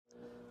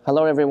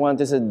Hello everyone,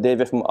 this is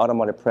David from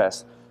Automotive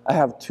Press. I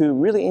have two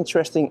really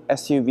interesting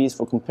SUVs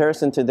for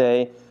comparison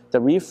today. The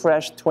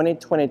refreshed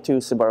 2022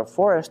 Subaru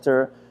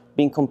Forester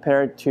being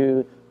compared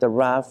to the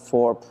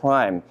RAV4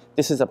 Prime.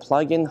 This is a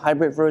plug-in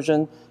hybrid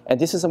version, and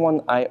this is the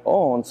one I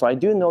own, so I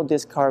do know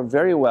this car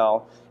very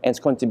well, and it's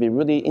going to be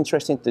really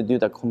interesting to do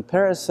the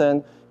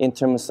comparison in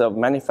terms of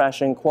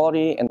manufacturing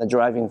quality and the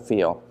driving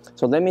feel.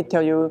 So let me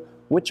tell you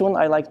which one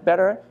I like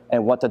better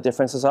and what the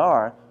differences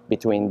are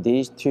between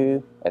these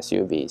two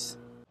SUVs.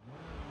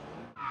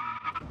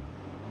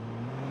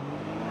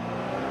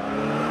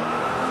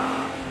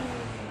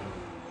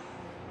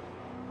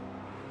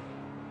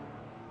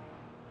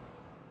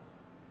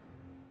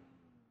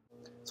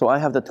 So I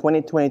have the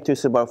 2022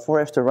 Subaru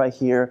Forester right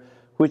here,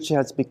 which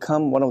has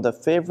become one of the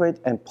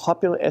favorite and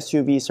popular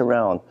SUVs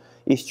around.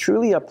 It's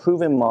truly a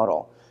proven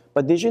model.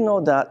 But did you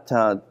know that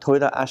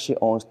Toyota actually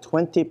owns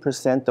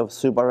 20% of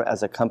Subaru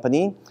as a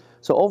company?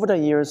 So over the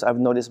years, I've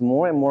noticed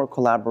more and more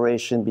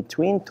collaboration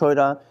between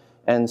Toyota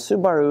and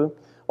Subaru,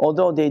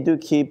 although they do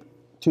keep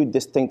two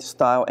distinct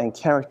style and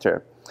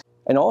character.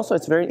 And also,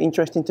 it's very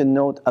interesting to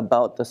note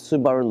about the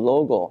Subaru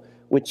logo,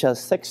 which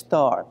has 6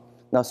 stars.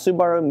 Now,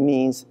 Subaru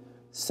means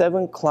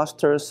 7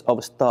 clusters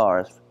of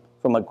stars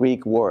from a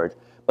Greek word.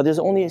 But there's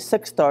only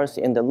 6 stars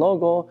in the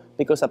logo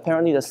because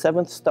apparently the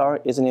 7th star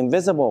is an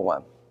invisible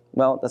one.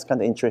 Well, that's kind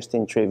of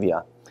interesting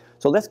trivia.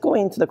 So let's go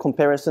into the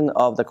comparison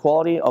of the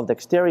quality of the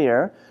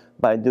exterior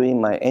by doing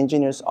my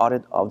engineer's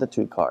audit of the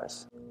two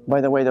cars. By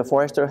the way, the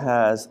Forester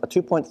has a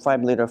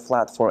 2.5-liter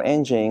flat-4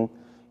 engine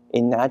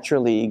in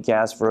naturally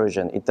gas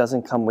version. It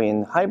doesn't come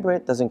in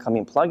hybrid, doesn't come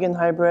in plug-in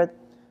hybrid,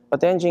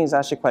 but the engine is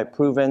actually quite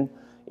proven.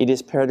 It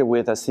is paired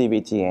with a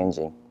CVT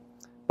engine.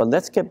 But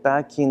let's get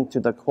back into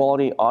the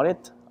quality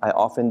audit I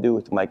often do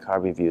with my car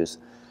reviews.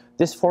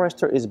 This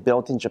Forester is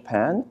built in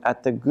Japan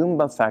at the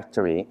Gunma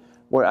factory,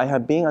 where I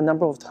have been a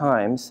number of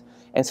times,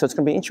 and so it's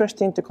going to be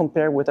interesting to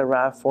compare with the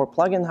RAV4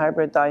 plug-in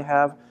hybrid I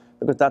have,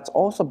 because that's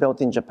also built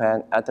in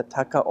Japan at the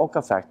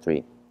Takaoka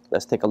factory.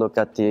 Let's take a look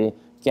at the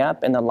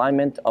gap and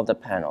alignment of the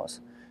panels.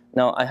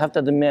 Now, I have to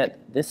admit,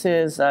 this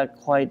is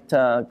quite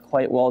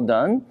well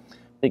done,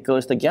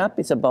 because the gap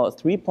is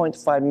about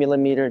 3.5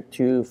 millimeter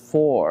to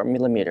 4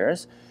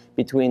 millimeters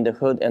between the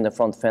hood and the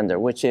front fender,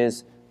 which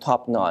is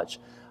top-notch.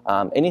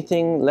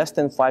 Anything less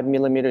than 5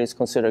 millimeter is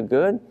considered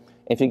good.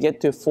 If you get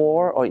to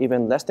 4 or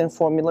even less than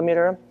 4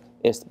 millimeter,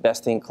 it's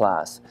best in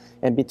class.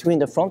 And between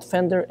the front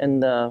fender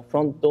and the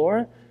front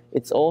door,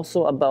 it's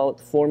also about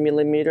 4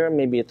 millimeter,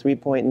 maybe a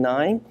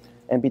 3.9.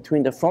 And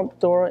between the front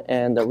door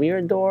and the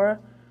rear door,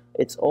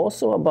 it's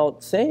also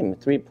about same,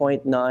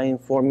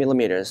 3.94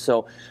 millimeters.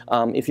 So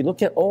if you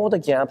look at all the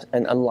gaps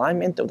and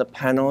alignment of the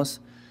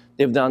panels,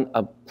 they've done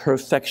a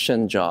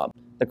perfection job.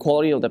 The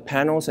quality of the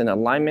panels and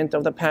alignment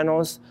of the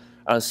panels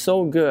are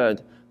so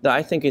good that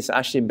I think it's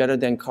actually better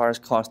than cars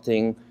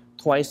costing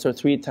twice or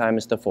 3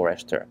 times the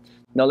Forester.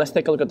 Now let's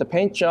take a look at the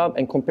paint job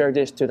and compare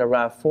this to the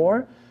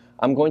RAV4.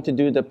 I'm going to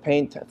do the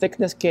paint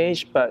thickness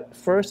gauge, but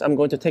first I'm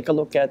going to take a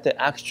look at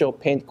the actual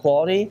paint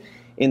quality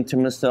in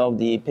terms of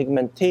the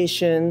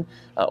pigmentation,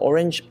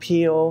 orange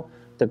peel,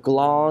 the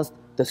gloss,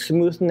 the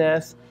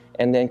smoothness,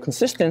 and then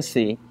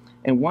consistency.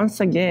 And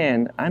once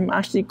again, I'm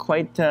actually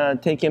quite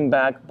taken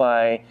back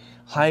by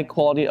high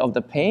quality of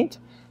the paint.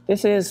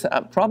 This is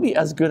probably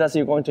as good as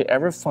you're going to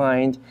ever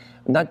find,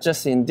 not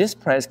just in this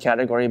price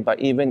category, but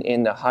even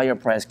in the higher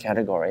price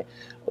category.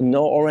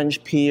 No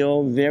orange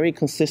peel, very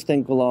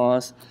consistent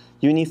gloss,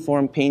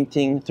 uniform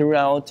painting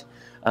throughout.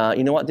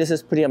 You know what, this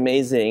is pretty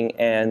amazing,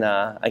 and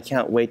I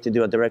can't wait to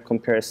do a direct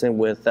comparison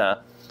with the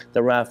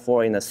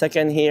RAV4 in a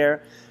second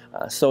here.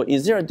 So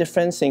is there a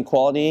difference in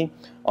quality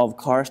of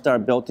cars that are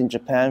built in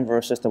Japan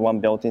versus the one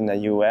built in the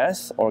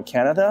US or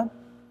Canada?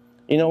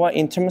 You know what,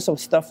 in terms of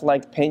stuff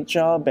like paint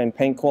job and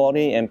paint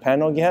quality and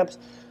panel gaps,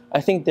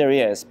 I think there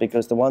is,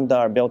 because the ones that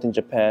are built in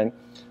Japan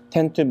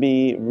tend to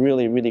be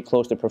really, really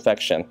close to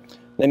perfection.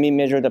 Let me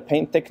measure the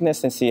paint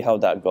thickness and see how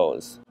that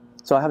goes.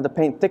 So I have the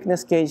paint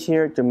thickness gauge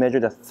here to measure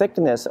the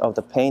thickness of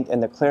the paint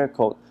and the clear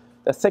coat.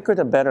 The thicker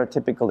the better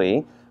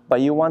typically, but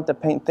you want the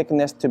paint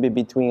thickness to be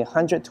between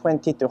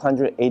 120 to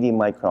 180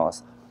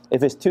 microns.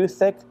 If it's too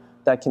thick,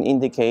 that can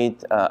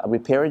indicate a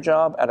repair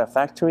job at a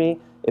factory.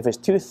 If it's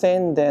too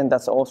thin, then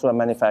that's also a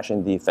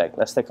manufacturing defect.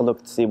 Let's take a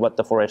look to see what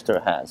the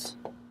Forester has.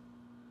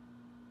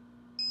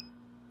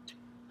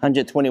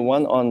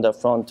 121 on the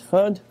front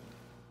hood.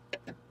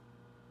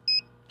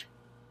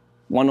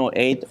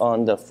 108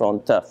 on the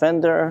front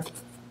fender,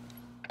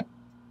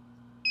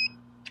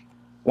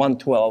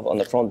 112 on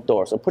the front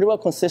door. So pretty well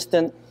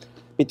consistent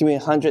between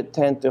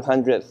 110 to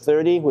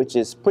 130, which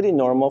is pretty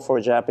normal for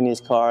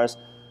Japanese cars.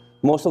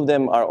 Most of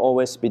them are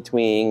always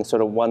between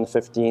sort of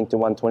 115 to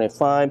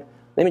 125.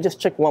 Let me just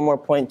check one more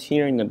point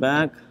here in the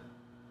back.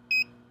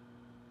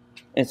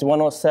 It's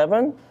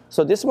 107.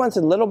 So this one's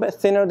a little bit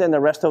thinner than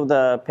the rest of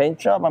the paint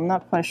job. I'm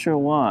not quite sure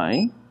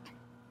why.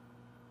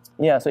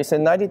 Yeah, so it's a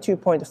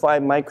 92.5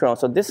 micron.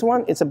 So this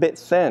one is a bit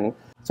thin.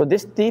 So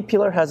this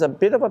D-pillar has a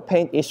bit of a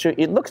paint issue.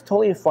 It looks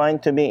totally fine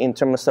to me in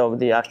terms of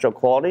the actual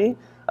quality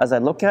as I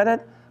look at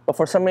it, but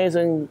for some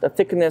reason, the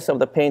thickness of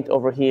the paint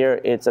over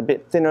here, it's a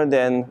bit thinner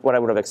than what I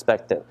would have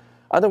expected.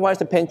 Otherwise,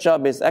 the paint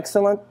job is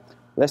excellent.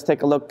 Let's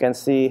take a look and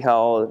see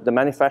how the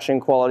manufacturing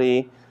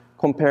quality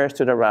compares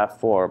to the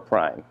RAV4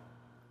 Prime.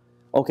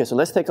 Okay, so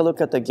let's take a look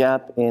at the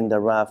gap in the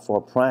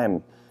RAV4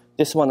 Prime.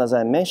 This one, as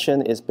I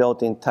mentioned, is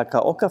built in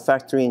Takaoka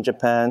factory in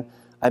Japan.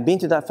 I've been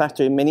to that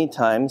factory many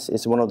times.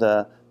 It's one of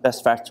the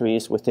best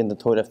factories within the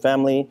Toyota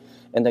family.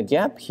 And the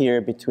gap here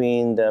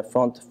between the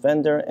front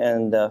fender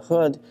and the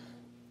hood,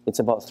 it's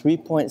about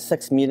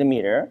 3.6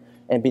 millimeter.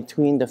 And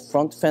between the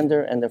front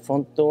fender and the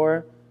front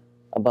door,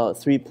 about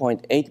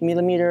 3.8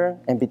 millimeter.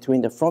 And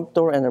between the front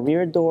door and the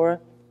rear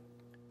door,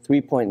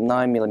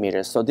 3.9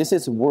 millimeters. So this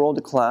is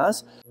world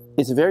class.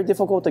 It's very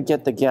difficult to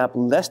get the gap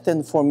less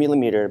than 4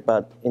 millimeter,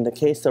 but in the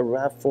case of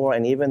RAV4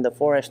 and even the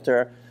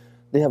Forester,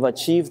 they have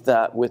achieved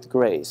that with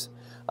grace.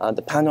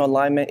 The panel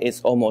alignment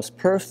is almost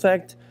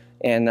perfect,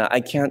 and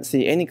I can't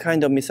see any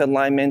kind of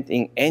misalignment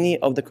in any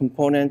of the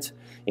components,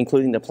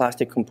 including the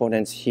plastic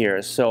components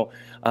here. So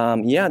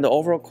yeah, the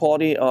overall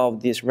quality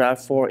of this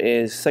RAV4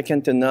 is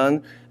second to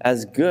none,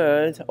 as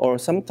good or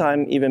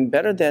sometimes even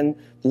better than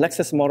the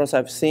Lexus models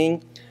I've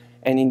seen.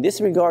 And in this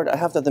regard, I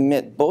have to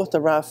admit, both the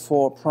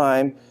RAV4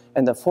 Prime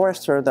and the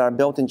Forester that are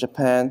built in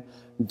Japan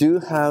do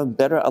have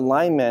better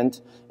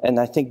alignment and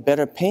I think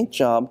better paint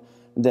job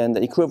than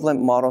the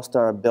equivalent models that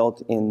are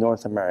built in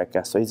North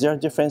America. So is there a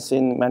difference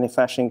in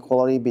manufacturing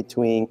quality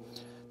between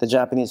the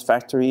Japanese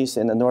factories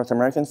and the North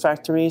American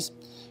factories?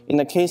 In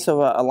the case of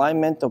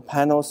alignment of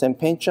panels and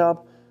paint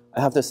job,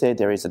 I have to say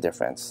there is a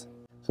difference.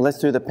 So let's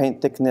do the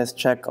paint thickness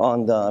check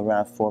on the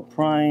RAV4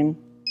 Prime.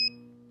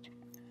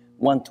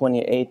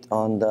 128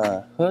 on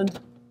the hood,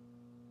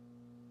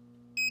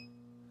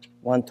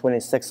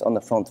 126 on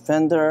the front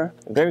fender,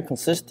 very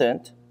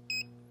consistent.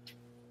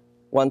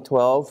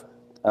 112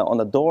 on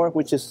the door,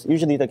 which is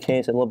usually the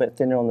case, a little bit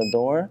thinner on the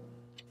door.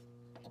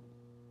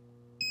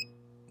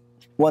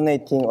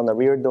 118 on the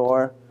rear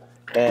door,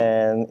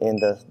 and in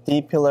the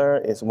D-pillar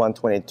is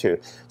 122.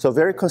 So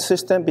very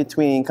consistent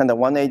between kind of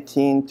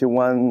 118 to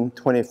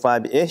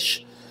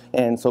 125-ish.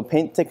 And so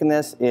paint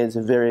thickness is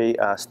very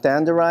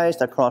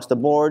standardized across the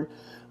board.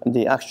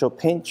 The actual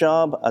paint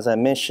job, as I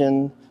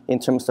mentioned, in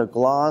terms of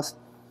gloss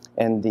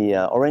and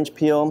the orange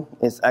peel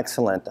is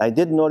excellent. I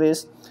did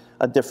notice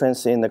a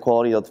difference in the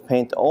quality of the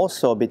paint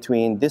also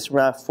between this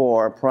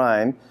RAV4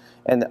 Prime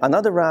and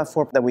another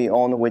RAV4 that we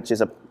own, which is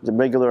a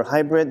regular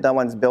hybrid. That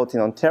one's built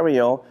in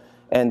Ontario,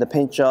 and the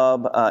paint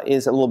job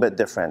is a little bit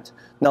different.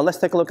 Now let's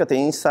take a look at the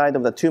inside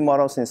of the two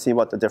models and see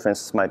what the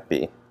differences might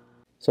be.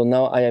 So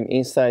now I am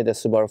inside the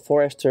Subaru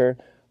Forester.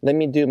 Let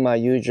me do my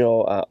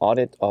usual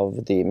audit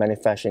of the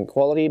manufacturing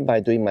quality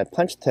by doing my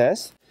punch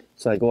test.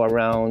 So I go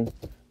around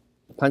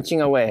punching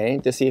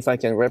away to see if I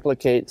can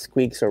replicate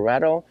squeaks or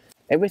rattle.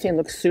 Everything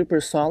looks super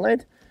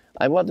solid.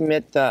 I will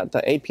admit that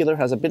the A-pillar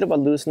has a bit of a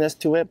looseness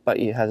to it, but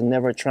it has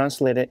never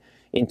translated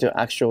into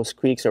actual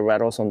squeaks or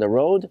rattles on the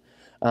road.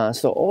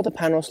 So all the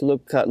panels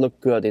look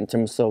good in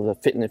terms of the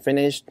fit and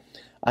finish.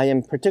 I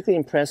am particularly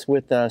impressed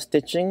with the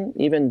stitching,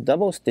 even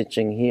double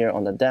stitching here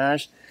on the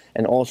dash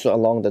and also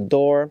along the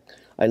door.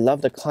 I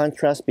love the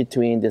contrast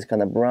between this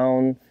kind of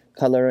brown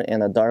color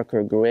and a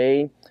darker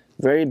gray.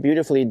 Very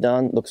beautifully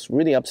done, looks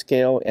really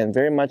upscale and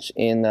very much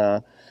in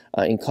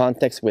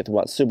context with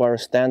what Subaru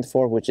stands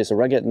for, which is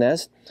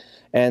ruggedness.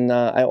 And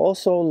I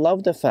also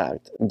love the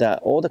fact that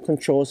all the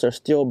controls are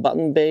still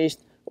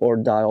button-based or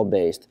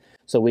dial-based.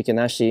 So we can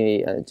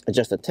actually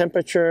adjust the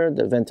temperature,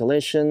 the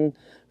ventilation,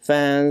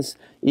 fans,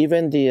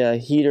 even the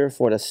heater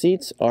for the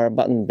seats are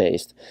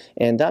button-based.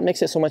 And that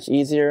makes it so much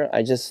easier.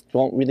 I just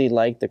don't really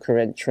like the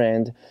current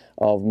trend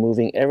of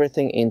moving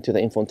everything into the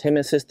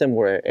infotainment system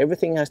where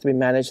everything has to be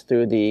managed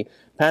through the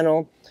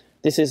panel.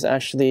 This is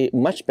actually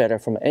much better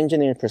from an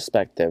engineering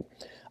perspective.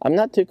 I'm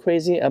not too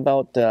crazy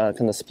about the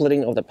kind of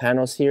splitting of the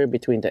panels here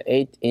between the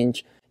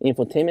 8-inch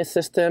infotainment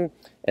system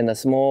and a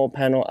small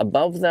panel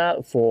above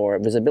that for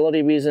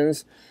visibility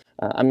reasons.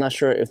 I'm not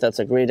sure if that's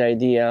a great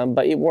idea,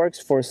 but it works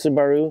for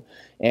Subaru.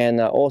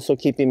 And also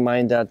keep in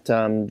mind that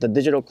the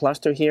digital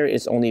cluster here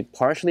is only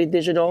partially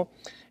digital.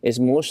 It's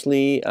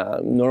mostly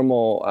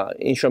normal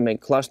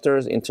instrument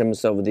clusters in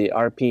terms of the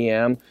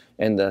RPM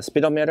and the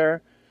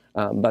speedometer.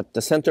 But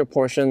the center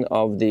portion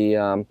of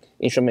the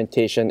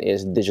instrumentation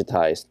is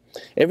digitized.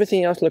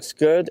 Everything else looks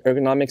good.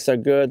 Ergonomics are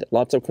good.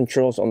 Lots of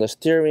controls on the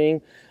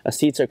steering.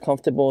 Seats are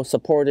comfortable,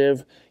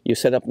 supportive. You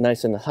set up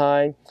nice and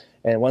high.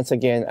 And once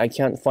again, I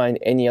can't find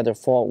any other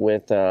fault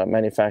with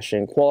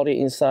manufacturing quality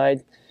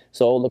inside.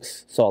 So it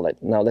looks solid.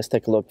 Now let's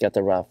take a look at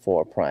the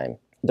RAV4 Prime.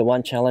 The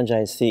one challenge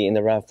I see in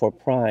the RAV4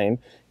 Prime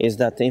is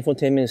that the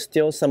infotainment is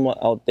still somewhat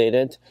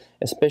outdated,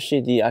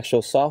 especially the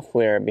actual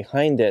software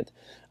behind it.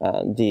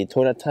 The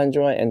Toyota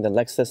Tundra and the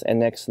Lexus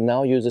NX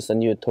now uses a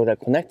new Toyota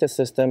connected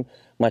system,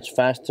 much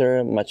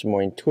faster, much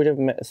more intuitive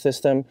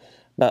system.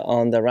 But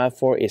on the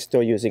RAV4, it's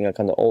still using a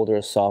kind of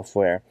older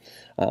software.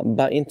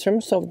 But in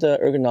terms of the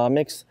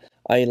ergonomics,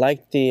 I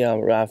like the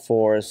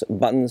RAV4's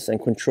buttons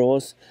and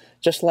controls.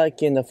 Just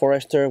like in the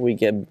Forester, we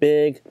get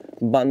big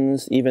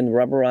buttons, even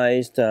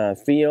rubberized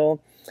feel.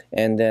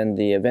 and then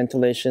the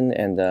ventilation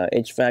and the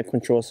HVAC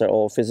controls are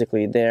all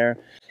physically there.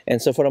 And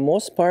so for the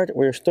most part,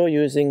 we're still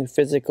using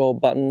physical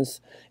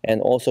buttons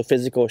and also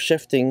physical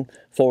shifting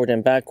forward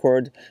and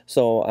backward.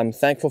 So I'm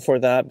thankful for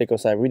that,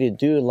 because I really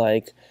do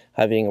like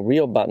having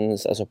real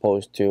buttons as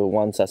opposed to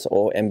ones that's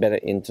all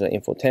embedded into the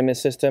infotainment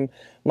system.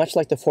 Much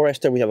like the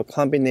Forester, we have a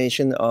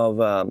combination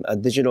of a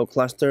digital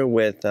cluster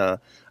with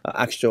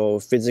actual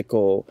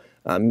physical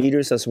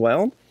meters as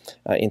well.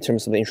 In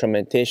terms of the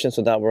instrumentation,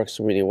 so that works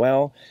really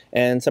well.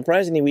 And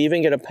surprisingly, we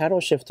even get a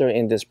paddle shifter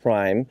in this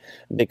Prime,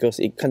 because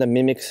it kind of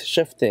mimics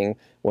shifting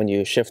when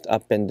you shift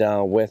up and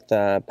down with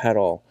the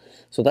paddle.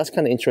 So that's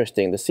kind of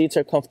interesting. The seats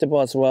are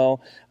comfortable as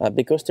well,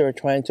 because they were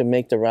trying to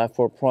make the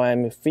RAV4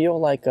 Prime feel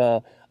like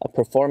a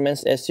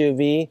performance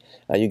SUV.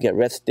 You get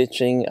red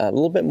stitching, a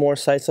little bit more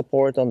side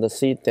support on the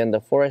seat than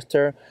the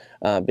Forester,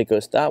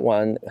 because that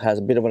one has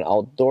a bit of an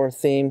outdoor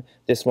theme.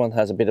 This one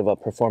has a bit of a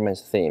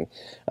performance theme.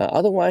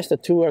 Otherwise, the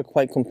two are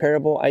quite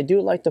comparable. I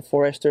do like the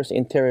Forester's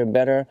interior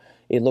better.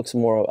 It looks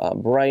more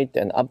bright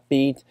and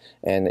upbeat,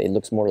 and it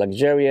looks more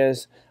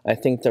luxurious. I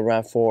think the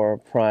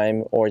RAV4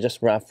 Prime, or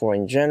just RAV4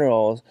 in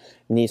general,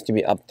 needs to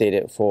be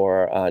updated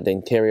for the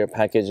interior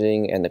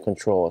packaging and the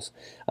controls.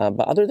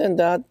 But other than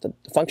that,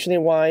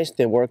 functioning-wise,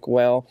 they work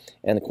well,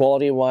 and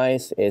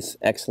quality-wise, it's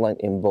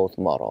excellent in both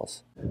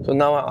models. So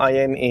now I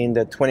am in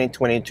the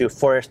 2022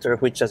 Forester,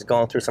 which has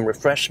gone through some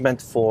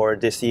refreshment for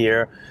this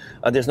year.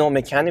 There's no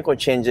mechanical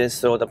changes,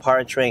 so the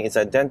powertrain is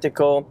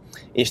identical.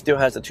 It still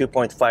has a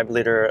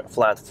 2.5-liter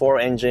flat 4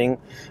 engine.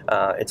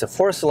 It's a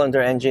 4-cylinder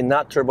engine,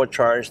 not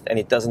turbocharged, and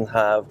it doesn't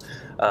have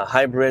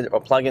hybrid or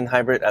plug-in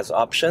hybrid as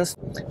options.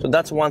 So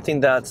that's one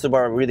thing that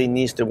Subaru really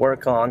needs to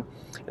work on.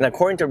 And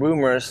according to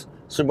rumors,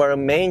 Subaru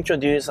may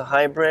introduce a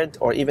hybrid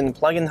or even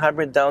plug-in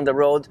hybrid down the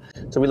road,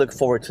 so we look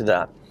forward to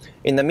that.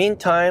 In the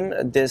meantime,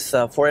 this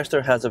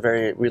Forester has a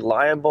very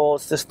reliable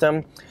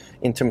system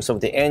in terms of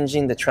the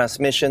engine, the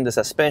transmission, the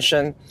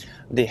suspension.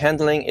 The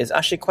handling is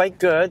actually quite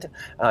good.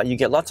 You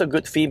get lots of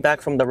good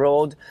feedback from the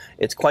road.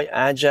 It's quite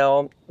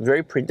agile,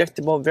 very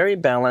predictable, very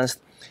balanced.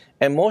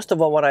 And most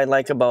of all, what I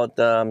like about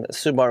the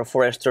Subaru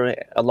Forester,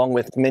 along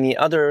with many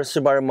other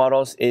Subaru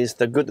models, is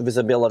the good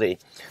visibility.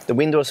 The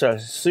windows are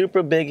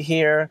super big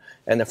here,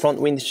 and the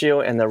front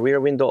windshield and the rear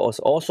window is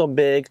also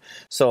big.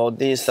 So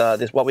these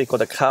what we call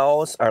the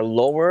cowls are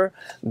lower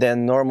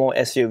than normal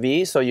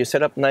SUVs. So you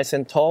set up nice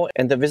and tall,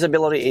 and the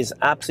visibility is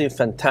absolutely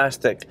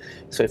fantastic.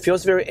 So it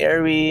feels very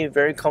airy,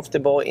 very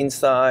comfortable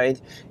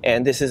inside,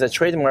 and this is a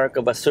trademark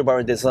of a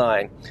Subaru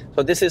design.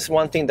 So this is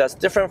one thing that's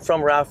different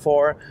from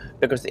RAV4,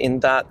 because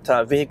in that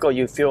vehicle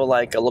you feel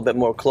like a little bit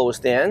more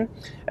closed in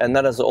and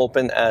not as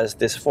open as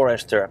this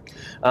Forester.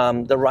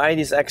 The ride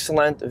is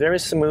excellent, very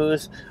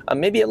smooth,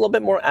 maybe a little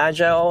bit more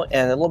agile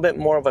and a little bit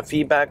more of a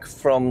feedback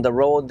from the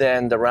road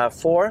than the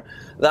RAV4.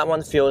 That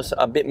one feels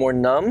a bit more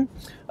numb,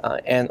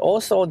 and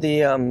also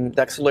the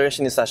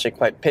acceleration is actually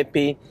quite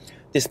pippy,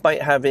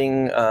 despite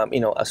having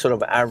a sort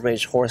of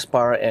average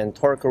horsepower and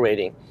torque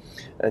rating.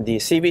 The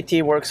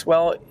CVT works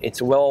well. It's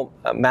well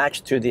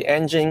matched to the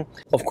engine.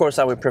 Of course,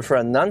 I would prefer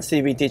a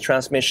non-CVT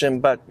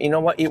transmission, but you know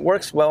what? It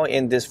works well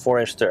in this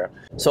Forester.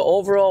 So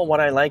overall, what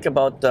I like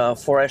about the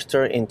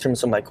Forester in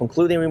terms of my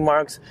concluding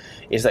remarks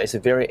is that it's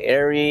very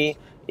airy.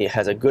 It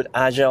has a good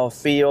agile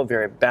feel,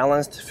 very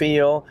balanced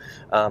feel.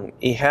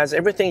 It has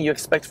everything you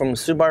expect from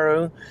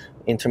Subaru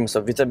in terms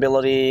of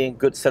visibility,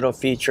 good set of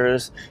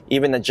features,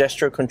 even a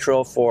gesture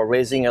control for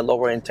raising and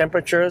lowering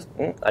temperatures.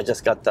 I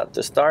just got that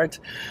to start.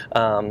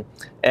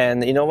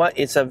 And you know what?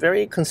 It's a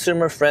very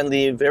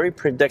consumer-friendly, very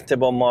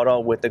predictable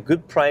model with a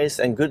good price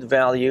and good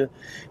value.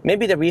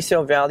 Maybe the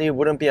resale value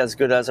wouldn't be as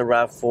good as a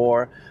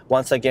RAV4,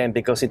 once again,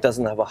 because it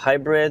doesn't have a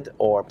hybrid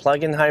or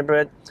plug-in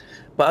hybrid.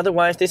 But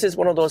otherwise, this is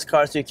one of those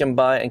cars you can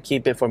buy and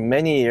keep it for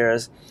many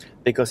years,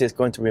 because it's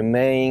going to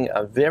remain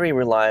very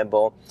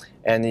reliable.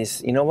 And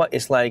it's, you know what,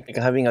 it's like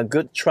having a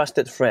good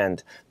trusted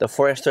friend. The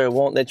Forester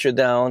won't let you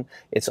down.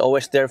 It's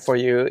always there for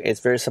you. It's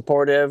very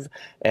supportive,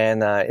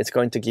 and it's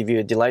going to give you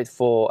a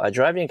delightful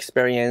driving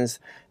experience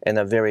and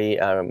a very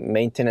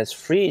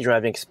maintenance-free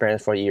driving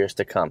experience for years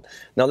to come.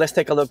 Now let's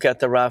take a look at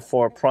the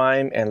RAV4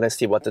 Prime, and let's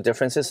see what the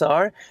differences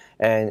are,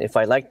 and if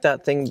I like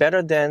that thing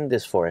better than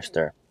this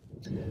Forester.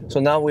 So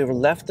now we've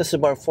left the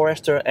Subaru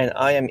Forester, and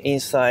I am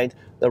inside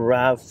the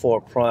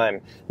RAV4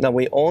 Prime. Now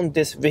we own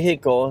this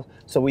vehicle,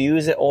 so we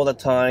use it all the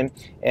time,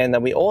 and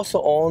we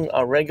also own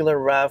a regular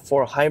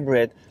RAV4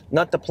 hybrid,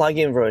 not the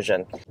plug-in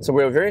version. So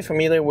we're very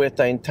familiar with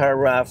the entire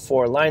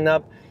RAV4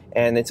 lineup,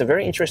 and it's a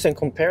very interesting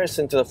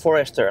comparison to the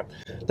Forester.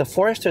 The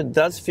Forester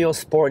does feel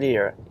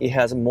sportier. It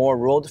has more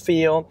road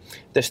feel.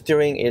 The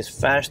steering is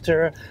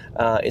faster.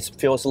 It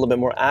feels a little bit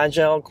more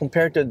agile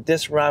compared to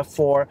this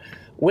RAV4,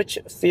 which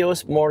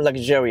feels more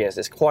luxurious.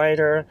 It's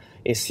quieter,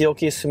 it's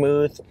silky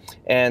smooth,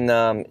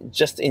 and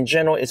just in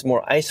general, it's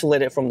more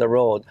isolated from the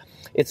road.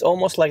 It's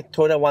almost like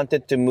Toyota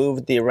wanted to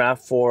move the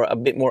RAV4 a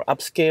bit more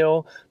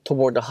upscale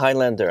toward the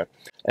Highlander.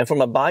 And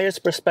from a buyer's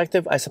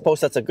perspective, I suppose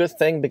that's a good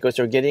thing because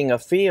you're getting a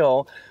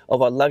feel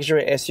of a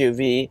luxury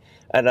SUV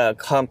at a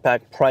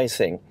compact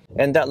pricing.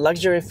 And that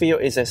luxury feel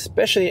is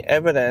especially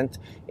evident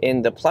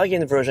in the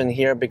plug-in version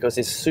here because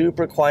it's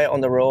super quiet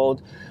on the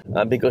road,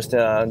 because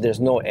there's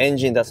no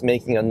engine that's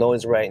making a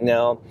noise right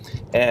now.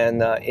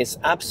 And it's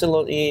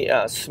absolutely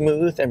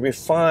smooth and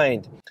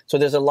refined. So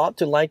there's a lot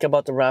to like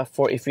about the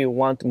RAV4 if you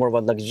want more of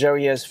a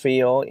luxurious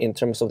feel in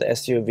terms of the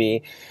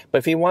SUV. But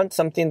if you want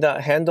something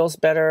that handles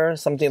better,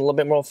 something a little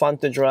bit more fun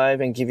to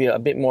drive and give you a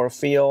bit more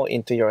feel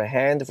into your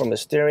hand from the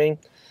steering,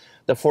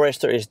 the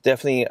Forester is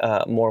definitely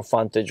a more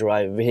fun to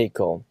drive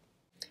vehicle.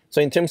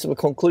 So in terms of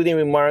concluding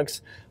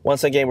remarks,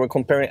 once again, we're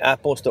comparing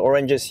apples to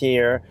oranges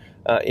here.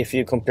 If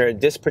you compare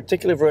this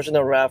particular version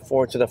of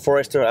RAV4 to the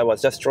Forester I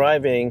was just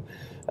driving,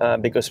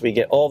 because we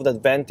get all of the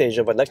advantage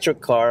of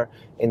electric car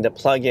in the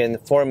plug-in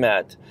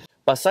format.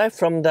 But aside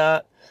from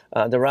that,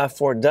 the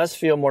RAV4 does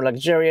feel more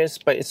luxurious,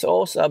 but it's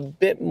also a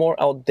bit more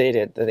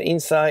outdated. The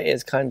inside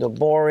is kind of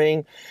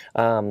boring.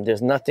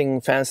 There's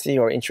nothing fancy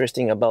or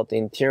interesting about the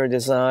interior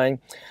design.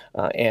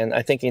 And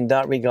I think in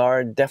that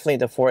regard, definitely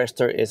the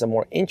Forester is a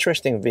more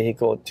interesting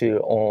vehicle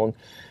to own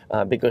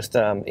because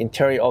the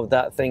interior of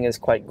that thing is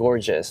quite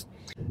gorgeous.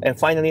 And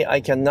finally, I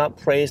cannot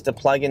praise the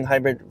plug-in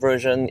hybrid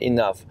version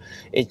enough.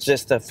 It's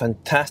just a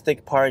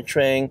fantastic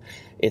powertrain.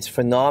 It's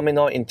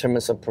phenomenal in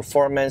terms of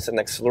performance and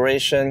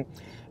acceleration.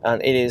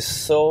 And it is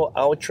so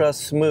ultra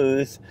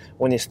smooth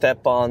when you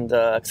step on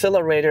the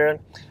accelerator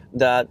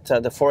that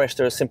the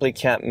Forester simply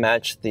can't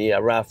match the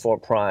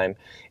RAV4 Prime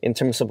in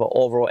terms of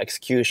overall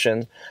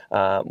execution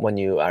when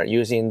you are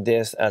using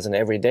this as an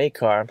everyday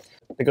car,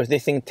 because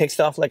this thing takes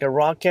off like a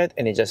rocket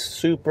and it's just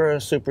super,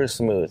 super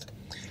smooth.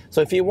 So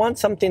if you want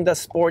something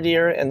that's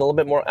sportier and a little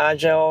bit more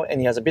agile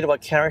and he has a bit of a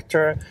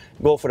character,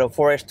 go for the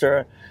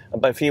Forester.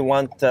 But if you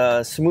want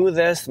the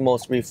smoothest,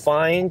 most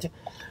refined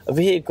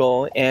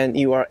vehicle and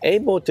you are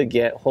able to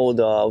get hold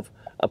of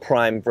a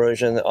Prime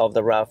version of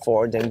the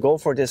RAV4, then go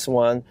for this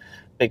one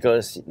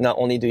because not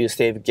only do you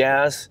save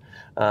gas,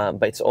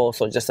 but it's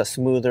also just a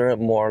smoother,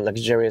 more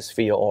luxurious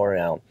feel all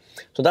around.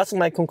 So that's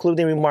my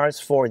concluding remarks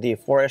for the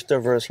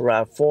Forester versus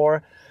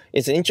RAV4.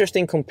 It's an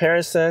interesting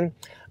comparison.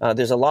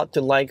 There's a lot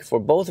to like for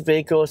both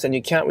vehicles, and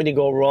you can't really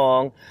go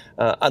wrong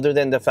other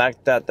than the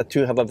fact that the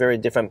two have a very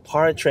different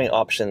powertrain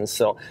options.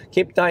 So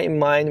keep that in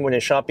mind when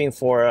you're shopping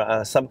for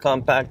a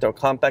subcompact or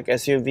compact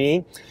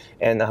SUV.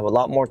 And I have a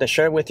lot more to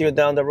share with you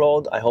down the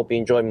road. I hope you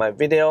enjoyed my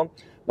video.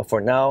 But for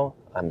now,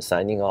 I'm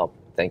signing off.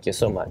 Thank you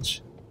so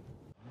much.